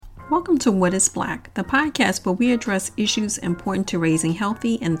Welcome to What is Black, the podcast where we address issues important to raising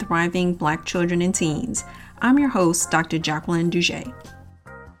healthy and thriving Black children and teens. I'm your host, Dr. Jacqueline Duget.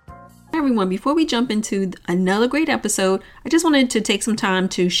 Hi everyone, before we jump into another great episode, I just wanted to take some time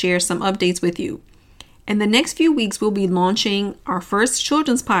to share some updates with you. In the next few weeks, we'll be launching our first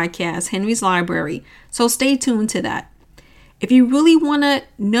children's podcast, Henry's Library, so stay tuned to that. If you really want to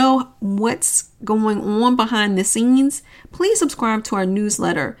know what's going on behind the scenes, please subscribe to our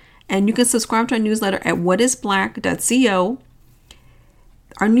newsletter. And you can subscribe to our newsletter at whatisblack.co.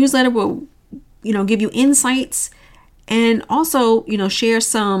 Our newsletter will, give you insights and also, share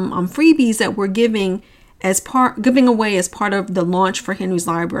some freebies that we're giving away as part of the launch for Henry's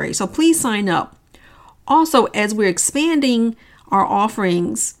Library. So please sign up. Also, as we're expanding our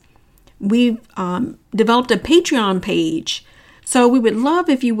offerings, we've developed a Patreon page. So we would love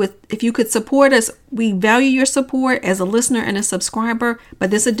if you could support us. We value your support as a listener and a subscriber, but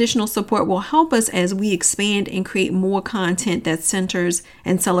this additional support will help us as we expand and create more content that centers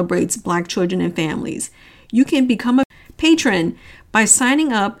and celebrates Black children and families. You can become a patron by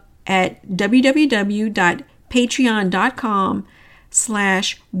signing up at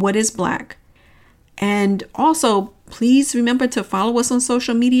www.patreon.com/whatisblack. And also, please remember to follow us on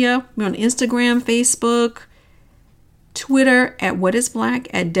social media. We're on Instagram, Facebook, Twitter at whatisblack,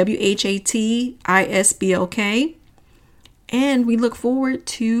 at WHATISBLK. And we look forward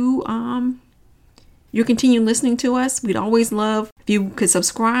to your continued listening to us. We'd always love if you could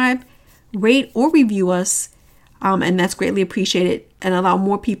subscribe, rate, or review us. And that's greatly appreciated and allow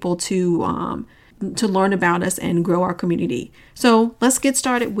more people to learn about us and grow our community. So let's get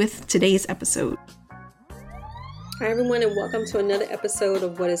started with today's episode. Hi everyone, and welcome to another episode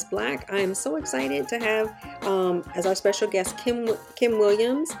of What is Black. I am so excited to have as our special guest Kim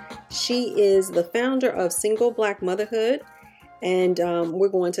Williams. She is the founder of Single Black Motherhood, and we're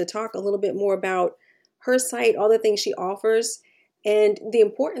going to talk a little bit more about her site, all the things she offers, and the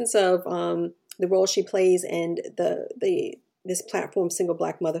importance of the role she plays and this platform, Single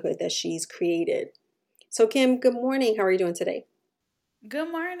Black Motherhood, that she's created. So Kim, good morning. How are you doing today?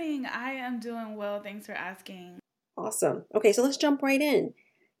 Good morning. I am doing well. Thanks for asking. Awesome. Okay, so let's jump right in.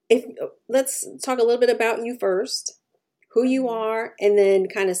 Let's talk a little bit about you first, who you are, and then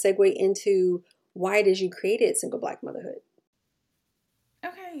kind of segue into why it is you created Single Black Motherhood.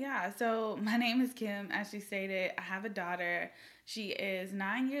 Okay, yeah. So my name is Kim. As you stated, I have a daughter. She is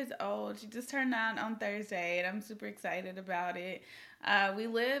 9 years old. She just turned 9 on Thursday, and I'm super excited about it. We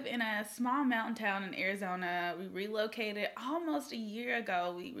live in a small mountain town in Arizona. We relocated almost a year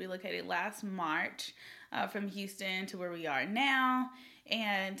ago. We relocated last March from Houston to where we are now.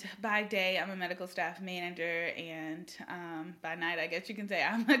 And by day, I'm a medical staff manager, and by night, I guess you can say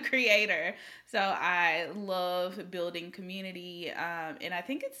I'm a creator. So I love building community, and I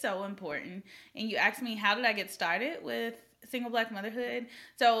think it's so important. And you asked me, how did I get started with Single Black Motherhood?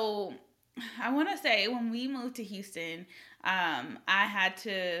 So I want to say when we moved to Houston, I had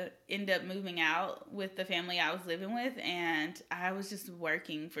to end up moving out with the family I was living with, and I was just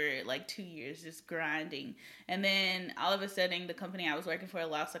working for like 2 years, just grinding. And then all of a sudden, the company I was working for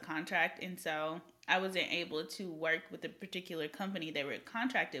lost a contract, and so I wasn't able to work with the particular company they were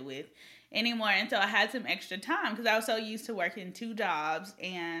contracted with anymore. And so I had some extra time because I was so used to working 2 jobs.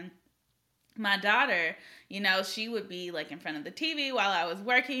 And my daughter, she would be like in front of the TV while I was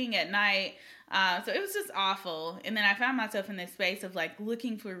working at night. So it was just awful. And then I found myself in this space of like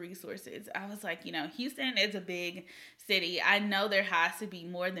looking for resources. I was like, Houston is a big city. I know there has to be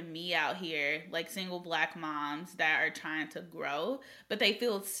more than me out here, like single Black moms that are trying to grow, but they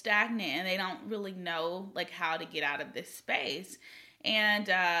feel stagnant and they don't really know like how to get out of this space. And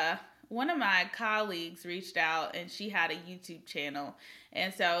one of my colleagues reached out, and she had a YouTube channel.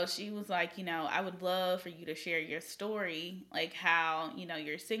 And so she was like, I would love for you to share your story, like how,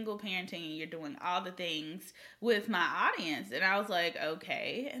 you're single parenting and you're doing all the things with my audience. And I was like,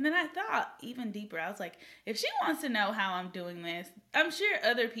 okay. And then I thought even deeper. I was like, if she wants to know how I'm doing this, I'm sure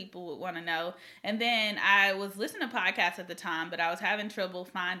other people would want to know. And then I was listening to podcasts at the time, but I was having trouble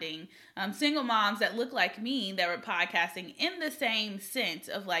finding single moms that look like me that were podcasting in the same sense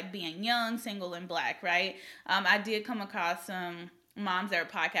of like being young, single, and Black, right? I did come across some moms that were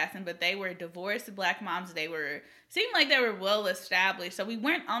podcasting, but they were divorced Black moms. Seemed like they were well established, so we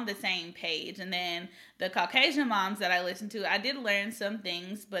weren't on the same page. And then the Caucasian moms that I listened to, I did learn some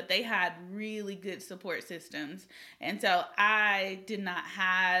things, but they had really good support systems. And so I did not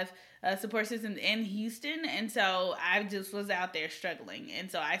have a support system in Houston, and so I just was out there struggling. And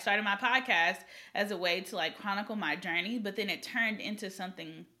so I started my podcast as a way to like chronicle my journey, but then it turned into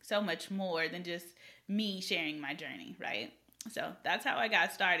something so much more than just me sharing my journey, right? So that's how I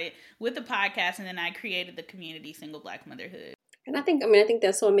got started with the podcast, and then I created the community Single Black Motherhood. And I think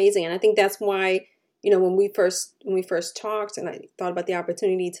that's so amazing, and I think that's why, when we first talked, and I thought about the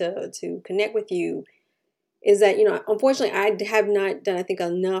opportunity to connect with you, is that, unfortunately, I have not done, I think,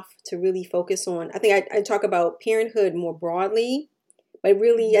 enough to really focus on. I think I talk about parenthood more broadly, but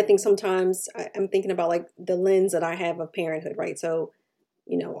really, I think sometimes I'm thinking about like the lens that I have of parenthood, right? So,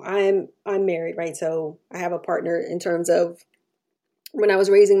 I'm married, right? So I have a partner in terms of when I was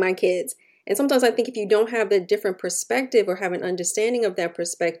raising my kids. And sometimes I think if you don't have the different perspective or have an understanding of that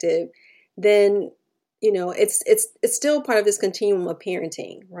perspective, then, it's still part of this continuum of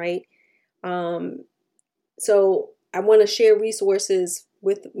parenting, right? So I want to share resources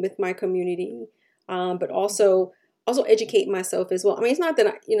with my community, but also educate myself as well. I mean, it's not that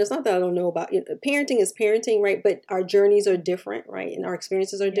I don't know about parenting is parenting, right? But our journeys are different, right? And our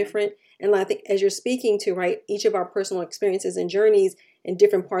experiences are different. And I think as you're speaking to, right, each of our personal experiences and journeys in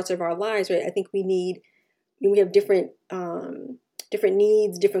different parts of our lives, right? I think we have different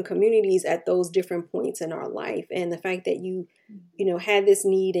needs, different communities at those different points in our life. And the fact that you had this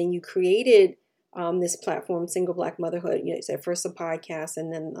need and you created this platform, Single Black Motherhood, you said first a podcast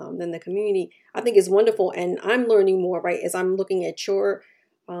and then the community, I think is wonderful. And I'm learning more, right, as I'm looking at your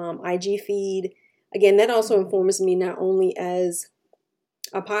IG feed. Again, that also informs me not only as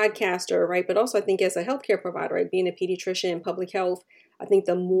a podcaster, right, but also I think as a healthcare provider, right, being a pediatrician in public health, I think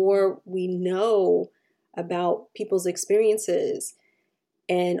the more we know about people's experiences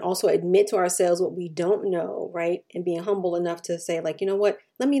and also admit to ourselves what we don't know, right? And being humble enough to say, like, you know what,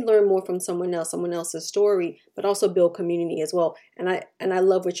 let me learn more from someone else's story, but also build community as well. And I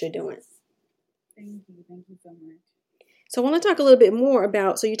love what you're doing. Thank you so much. So I want to talk a little bit more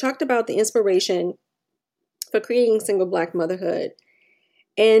about, so you talked about the inspiration for creating Single Black Motherhood.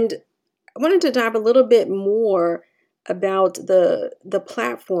 And I wanted to dive a little bit more about the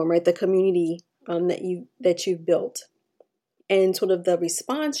platform, right? The community that you've built. And sort of the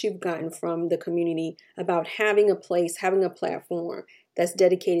response you've gotten from the community about having a place, having a platform that's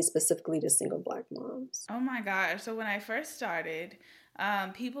dedicated specifically to single Black moms. Oh my gosh. So when I first started,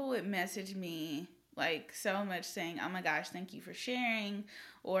 people would message me like so much saying, oh my gosh, thank you for sharing,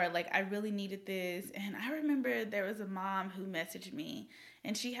 or like, I really needed this. And I remember there was a mom who messaged me,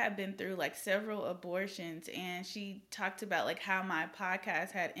 and she had been through like several abortions, and she talked about like how my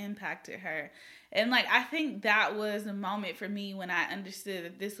podcast had impacted her. And like, I think that was a moment for me when I understood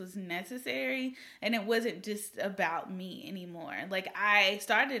that this was necessary and it wasn't just about me anymore. Like, I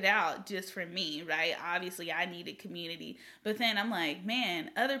started out just for me, right? Obviously I needed community, but then I'm like,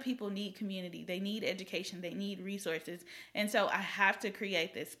 man, other people need community. They need education. They need resources. And so I have to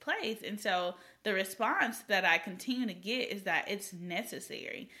create this place. And so the response that I continue to get is that it's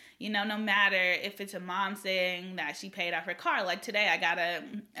necessary. No matter if it's a mom saying that she paid off her car. Like today I got a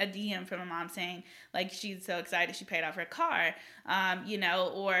DM from a mom saying like she's so excited she paid off her car,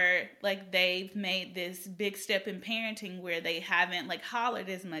 or like they've made this big step in parenting where they haven't like hollered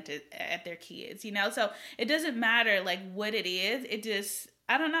as much at their kids, So it doesn't matter like what it is. It just,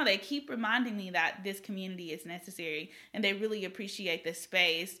 I don't know, they keep reminding me that this community is necessary, and they really appreciate the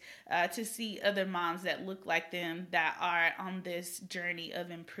space to see other moms that look like them that are on this journey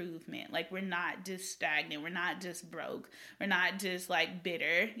of improvement. Like, we're not just stagnant, we're not just broke, we're not just like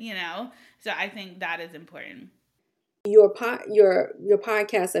bitter, So I think that is important. Your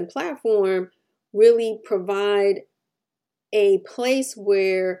podcast and platform really provide a place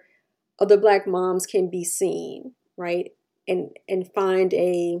where other Black moms can be seen, right? And find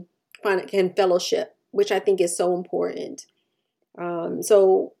fellowship, which I think is so important.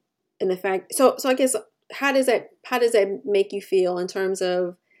 So I guess how does that make you feel in terms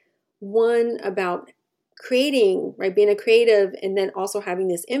of, one, about creating, right, being a creative, and then also having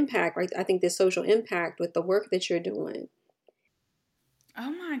this impact, right? I think this social impact with the work that you're doing.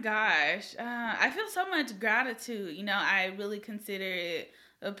 Oh my gosh. I feel so much gratitude. I really consider it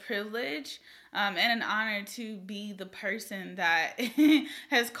a privilege and an honor to be the person that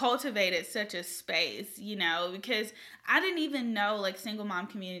has cultivated such a space, because I didn't even know like single mom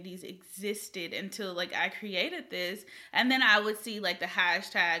communities existed until like I created this. And then I would see like the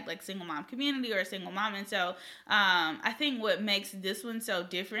hashtag like single mom community or single mom. And so I think what makes this one so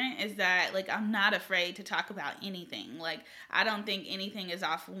different is that like I'm not afraid to talk about anything. Like, I don't think anything is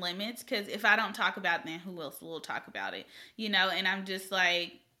off limits, because if I don't talk about it, then who else will talk about it? And I'm just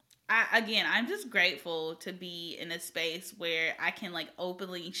like, I'm just grateful to be in a space where I can like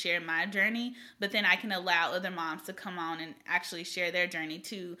openly share my journey, but then I can allow other moms to come on and actually share their journey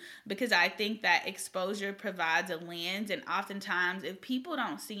too. Because I think that exposure provides a lens, and oftentimes if people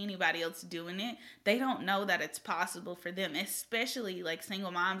don't see anybody else doing it, they don't know that it's possible for them, especially like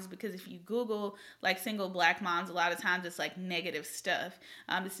single moms. Because if you Google like single Black moms, a lot of times it's like negative stuff,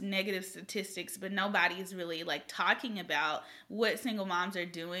 it's negative statistics, but nobody is really like talking about what single moms are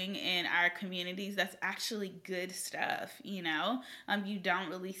doing in our communities. That's actually good stuff, you know. You don't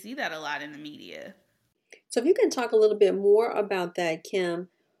really see that a lot in the media. So if you can talk a little bit more about that, Kim,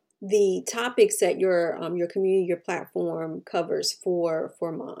 the topics that your community, your platform covers for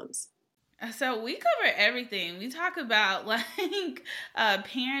moms. So we cover everything. We talk about like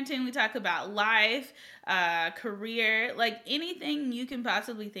parenting. We talk about life, career, like anything you can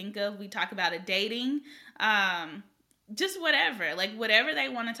possibly think of. We talk about dating, just whatever, like whatever they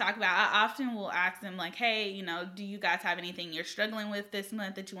want to talk about. I often will ask them like, hey, you know, do you guys have anything you're struggling with this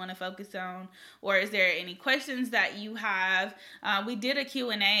month that you want to focus on? Or is there any questions that you have? We did a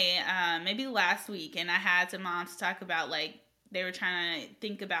Q&A maybe last week, and I had some moms talk about like, they were trying to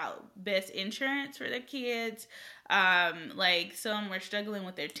think about best insurance for their kids. Like some were struggling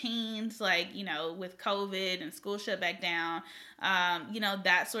with their teens, like, you know, with COVID and school shut back down, you know,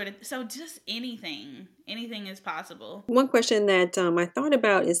 that sort of, so just anything is possible. One question that I thought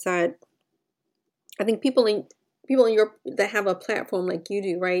about is that I think people in your that have a platform like you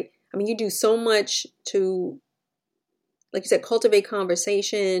do, right? I mean, you do so much to, like you said, cultivate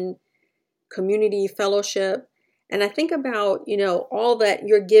conversation, community, fellowship. And I think about, you know, all that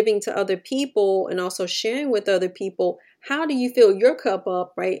you're giving to other people and also sharing with other people. How do you fill your cup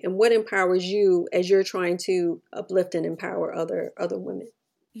up, right? And what empowers you as you're trying to uplift and empower other women?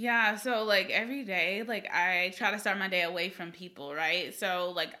 Yeah, so like every day, like I try to start my day away from people, right?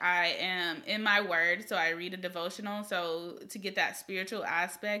 So like I am in my word, so I read a devotional, so to get that spiritual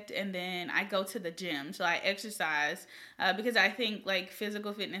aspect, and then I go to the gym, so I exercise, because I think like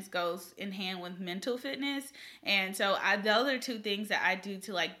physical fitness goes in hand with mental fitness, and so those are two things that I do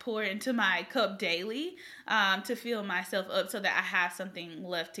to like pour into my cup daily, to fill myself up so that I have something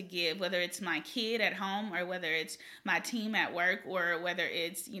left to give, whether it's my kid at home or whether it's my team at work or whether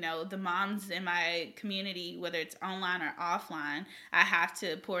it's, you know, the moms in my community, whether it's online or offline. I have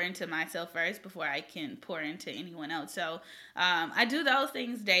to pour into myself first before I can pour into anyone else. So I do those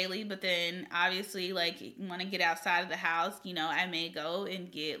things daily, but then obviously like when I get outside of the house, you know, I may go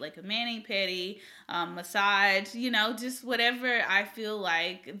and get like a mani-pedi, massage, you know, just whatever I feel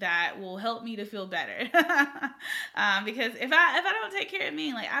like that will help me to feel better. Because if I don't take care of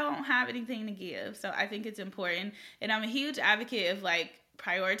me, like I won't have anything to give. So I think it's important, and I'm a huge advocate of like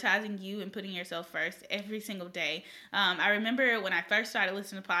prioritizing you and putting yourself first every single day. I remember when I first started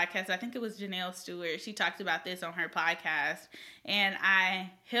listening to podcasts, I think it was Janelle Stewart. She talked about this on her podcast, and I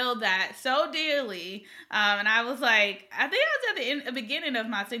held that so dearly. And I was like, I think I was at the beginning of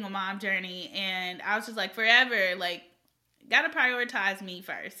my single mom journey, and I was just like, forever, like, gotta prioritize me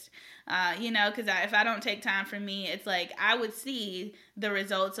first. You know, because if I don't take time for me, it's like I would see the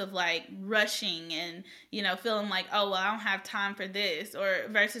results of like rushing and, you know, feeling like, oh, well, I don't have time for this, or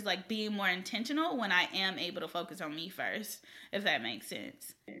versus like being more intentional when I am able to focus on me first, if that makes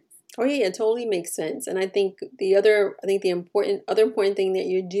sense. Oh yeah, it totally makes sense. And I think the other important thing that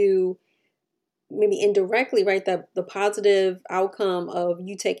you do, maybe indirectly, right, the positive outcome of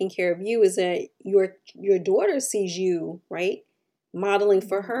you taking care of you is that your daughter sees you, right, modeling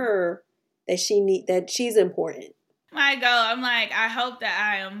for her that she's important. My goal, I'm like, I hope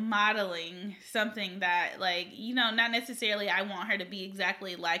that I am modeling something that, like, you know, not necessarily I want her to be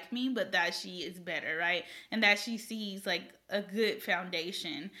exactly like me, but that she is better, right? And that she sees like a good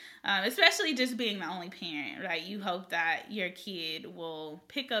foundation, especially just being the only parent, right? You hope that your kid will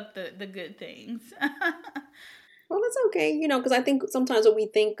pick up the good things. Well, that's okay, you know, because I think sometimes what we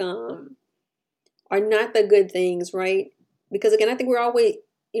think are not the good things, right? Because again, I think we're always,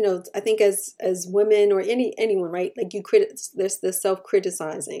 you know, I think as women or anyone, right? Like there's this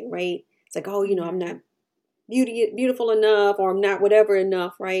self-criticizing, right? It's like, oh, you know, I'm not beautiful enough, or I'm not whatever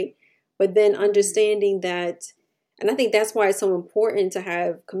enough, right? But then understanding that, and I think that's why it's so important to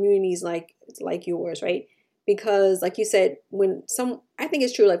have communities like yours, right? Because like you said, I think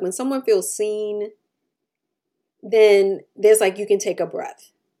it's true, like when someone feels seen, then there's like, you can take a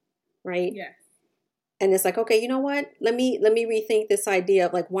breath, right? Yeah. And it's like, okay, you know what? Let me rethink this idea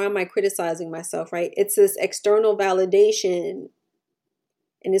of like, why am I criticizing myself, right? It's this external validation,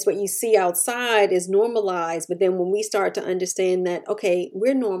 and it's what you see outside is normalized. But then when we start to understand that, okay,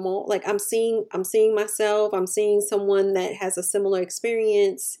 we're normal. Like I'm seeing myself, I'm seeing someone that has a similar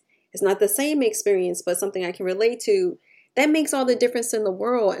experience. it's not the same experience, but something I can relate to, that makes all the difference in the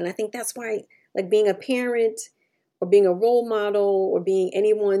world. And I think that's why, like, being a parent or being a role model or being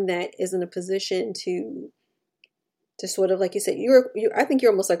anyone that is in a position to sort of, like you said, I think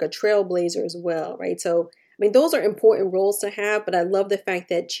you're almost like a trailblazer as well, right? So, I mean, those are important roles to have, but I love the fact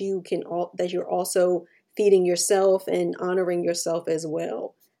that that you're also feeding yourself and honoring yourself as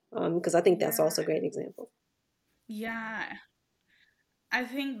well. Because I think that's also a Yeah. great example. Yeah. I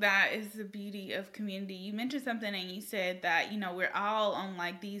think that is the beauty of community. You mentioned something and you said that, we're all on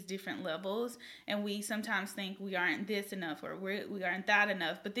like these different levels and we sometimes think we aren't this enough or we aren't that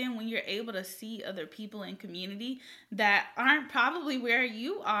enough. But then when you're able to see other people in community that aren't probably where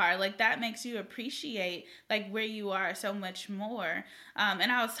you are, like that makes you appreciate like where you are so much more. And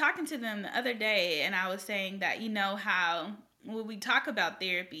I was talking to them the other day and I was saying that, how when we talk about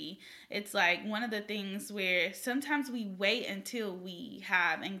therapy, it's like one of the things where sometimes we wait until we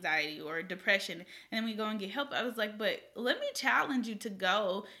have anxiety or depression and then we go and get help. I was like, but let me challenge you to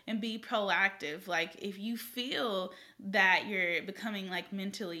go and be proactive. Like, if you feel that you're becoming like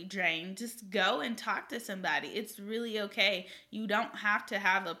mentally drained, just go and talk to somebody. It's really okay. You don't have to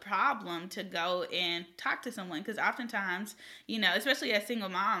have a problem to go and talk to someone because oftentimes, especially as single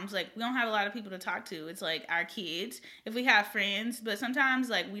moms, like we don't have a lot of people to talk to. It's like our kids, if we have friends, but sometimes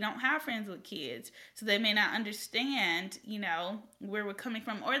like we don't have friends with kids, so they may not understand where we're coming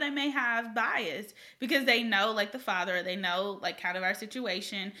from, or they may have bias because they know like the father, or they know like kind of our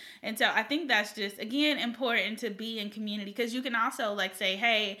situation. And so I think that's just again important to be in community because you can also like say,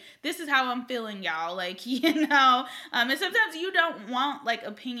 hey, this is how I'm feeling, y'all, like and sometimes you don't want like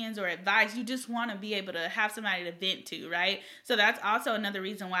opinions or advice, you just want to be able to have somebody to vent to, right? So that's also another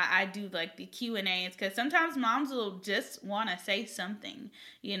reason why I do like the Q&As, because sometimes moms will just want to say something,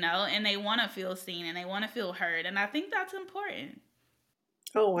 and they want to feel seen and they want to feel heard. And I think that's important.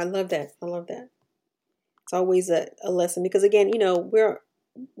 Oh, I love that. I love that. It's always a lesson because again,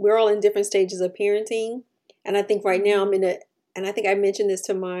 we're all in different stages of parenting. And I think right now and I think I mentioned this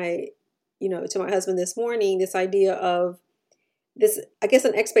to to my husband this morning, this idea of this, I guess,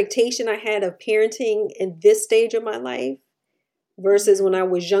 an expectation I had of parenting in this stage of my life versus when I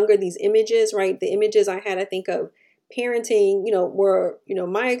was younger, these images, right? The images I had, I think, of parenting, were,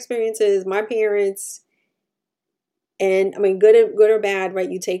 my experiences, my parents. And I mean, good or bad, right?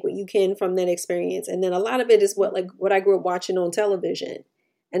 You take what you can from that experience. And then a lot of it is what I grew up watching on television.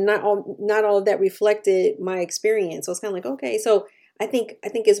 And not all of that reflected my experience. So it's kind of like, okay, so I think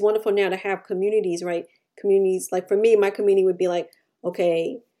it's wonderful now to have communities, right? Communities, like for me, my community would be like,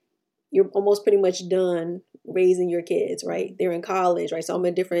 okay, you're almost pretty much done raising your kids, right? They're in college, right? So I'm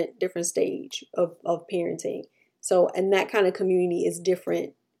a different stage of parenting. So, and that kind of community is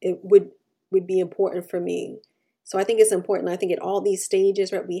different. It would be important for me. So I think it's important. I think at all these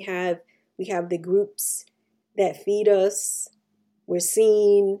stages, right, we have the groups that feed us, we're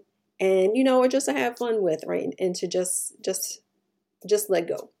seen, and or just to have fun with, right? And to just let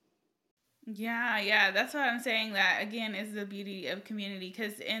go. Yeah, that's what I'm saying. That again is the beauty of community,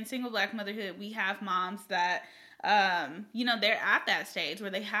 because in single Black motherhood, we have moms that they're at that stage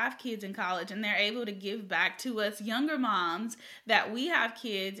where they have kids in college and they're able to give back to us younger moms that we have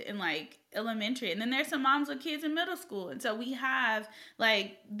kids in like elementary, and then there's some moms with kids in middle school, and so we have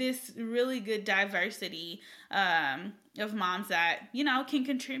like this really good diversity of moms that can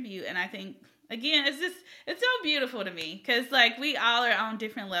contribute. And I think again, it's so beautiful to me because like we all are on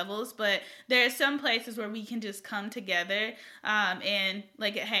different levels, but there's some places where we can just come together and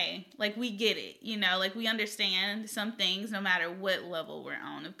like, hey, like we get it, like we understand some things no matter what level we're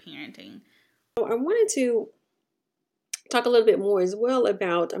on of parenting. I wanted to talk a little bit more as well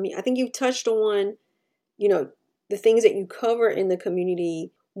about, I mean, I think you've touched on, the things that you cover in the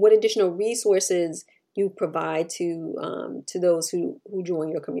community, what additional resources you provide to those who join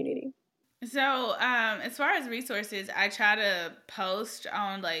your community. So, as far as resources, I try to post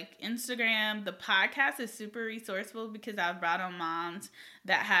on like Instagram. The podcast is super resourceful because I've brought on moms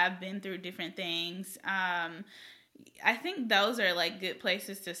that have been through different things. I think those are like good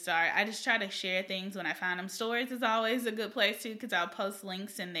places to start. I just try to share things when I find them. Stories is always a good place too because I'll post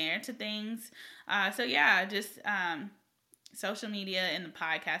links in there to things. So yeah, just social media and the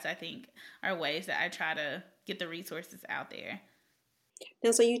podcast, I think, are ways that I try to get the resources out there.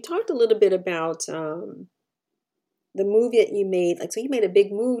 Now, so you talked a little bit about the move that you made. Like, so you made a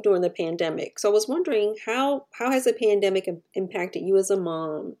big move during the pandemic. So I was wondering how has the pandemic impacted you as a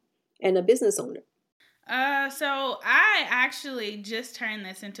mom and a business owner? So I actually just turned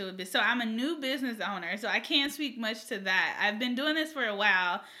this into a business. So I'm a new business owner, so I can't speak much to that. I've been doing this for a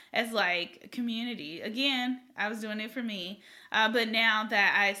while as like a community. Again, I was doing it for me. But now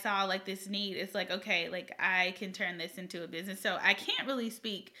that I saw like this need, it's like, okay, like I can turn this into a business. So I can't really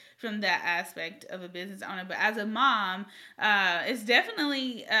speak from that aspect of a business owner, but as a mom, it's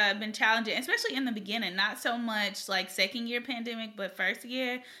definitely been challenging, especially in the beginning. Not so much like second year pandemic, but first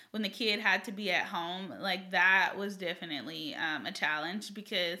year when the kid had to be at home. Like that was definitely a challenge,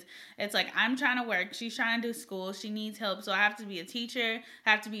 because it's like I'm trying to work, she's trying to do school, she needs help, so I have to be a teacher, I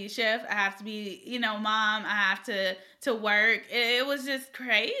have to be a chef, I have to be, mom, I have to work. It was just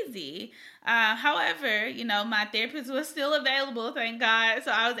crazy. However, my therapist was still available, thank God.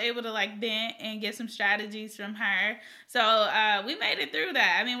 So I was able to like vent and get some strategies from her. So we made it through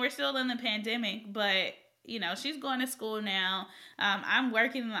that. I mean, we're still in the pandemic, but she's going to school now. I'm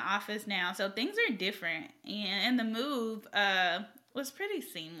working in the office now. So things are different. And the move was pretty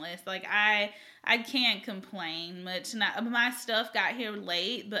seamless. Like I can't complain much. My stuff got here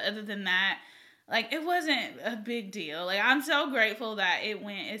late, but other than that, like, it wasn't a big deal. Like, I'm so grateful that it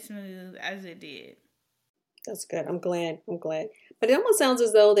went as smooth as it did. That's good. I'm glad. But it almost sounds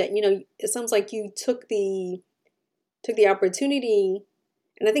as though that, it sounds like you took the opportunity,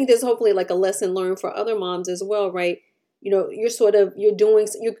 and I think there's hopefully like a lesson learned for other moms as well, right? You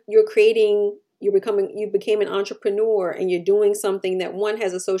became an entrepreneur, and you're doing something that, one,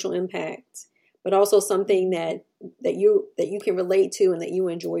 has a social impact, but also something that you can relate to and that you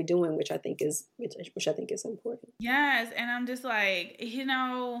enjoy doing, which I think is important. Yes, and I'm just like,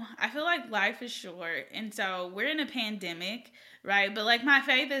 I feel like life is short, and so we're in a pandemic, right? But like my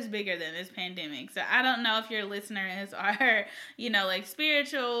faith is bigger than this pandemic. So I don't know if your listeners are, like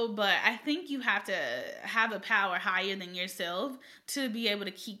spiritual, but I think you have to have a power higher than yourself to be able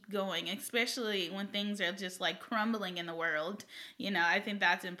to keep going, especially when things are just like crumbling in the world. I think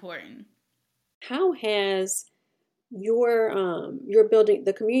that's important. How has your building,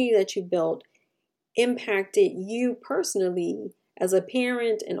 the community that you built, impacted you personally as a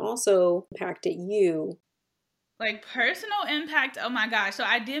parent, and also impacted you? Like personal impact, oh my gosh. So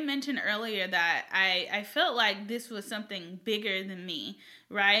I did mention earlier that I felt like this was something bigger than me,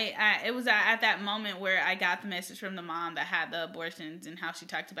 right? It was at that moment where I got the message from the mom that had the abortions and how she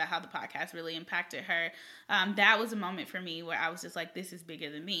talked about how the podcast really impacted her. That was a moment for me where I was just like, this is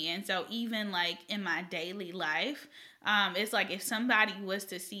bigger than me. And so even like in my daily life, it's like if somebody was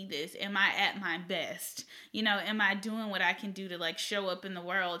to see this, am I at my best? Am I doing what I can do to like show up in the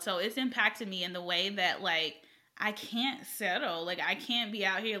world? So it's impacted me in the way that like I can't settle. Like I can't be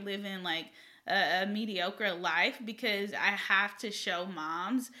out here living like a mediocre life, because I have to show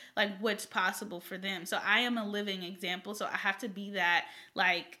moms like what's possible for them. So I am a living example. So I have to be that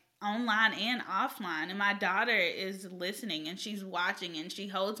like online and offline. And my daughter is listening and she's watching and she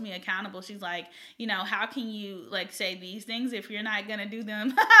holds me accountable. She's like, how can you like say these things if you're not going to do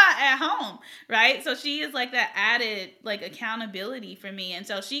them at home? Right. So she is like that added like accountability for me. And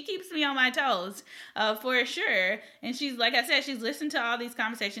so she keeps me on my toes for sure. And she's, like I said, she's listened to all these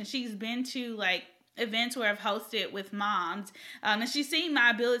conversations. She's been to like events where I've hosted with moms, and she's seen my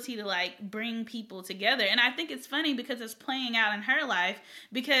ability to like bring people together. And I think it's funny because it's playing out in her life,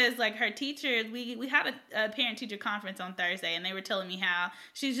 because like her teacher, we had a parent-teacher conference on Thursday, and they were telling me how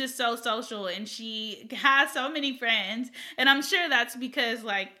she's just so social and she has so many friends, and I'm sure that's because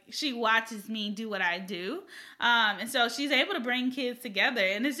like she watches me do what I do, and so she's able to bring kids together.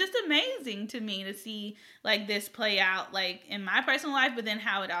 And it's just amazing to me to see like this play out like in my personal life, but then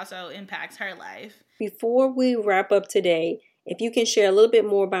how it also impacts her life. Before we wrap up today, if you can share a little bit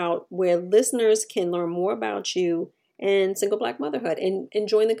more about where listeners can learn more about you and Single Black Motherhood and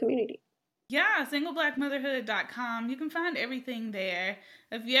join the community. Yeah, singleblackmotherhood.com. You can find everything there.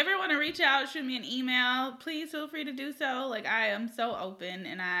 If you ever want to reach out, shoot me an email, please feel free to do so. Like I am so open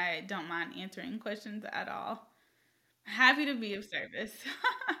and I don't mind answering questions at all. Happy to be of service.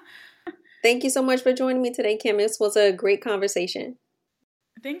 Thank you so much for joining me today, Kim. This was a great conversation.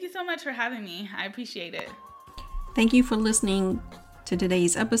 Thank you so much for having me. I appreciate it. Thank you for listening to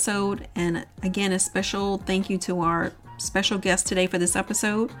today's episode. And again, a special thank you to our special guest today for this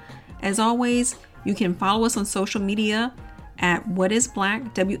episode. As always, you can follow us on social media at What Is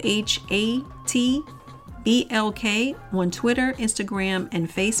Black, WHATBLK, on Twitter, Instagram, and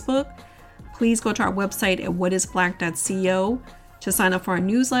Facebook. Please go to our website at whatisblack.co to sign up for our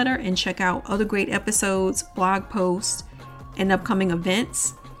newsletter and check out other great episodes, blog posts, and upcoming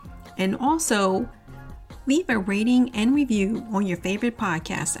events. And also, leave a rating and review on your favorite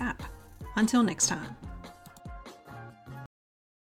podcast app. Until next time.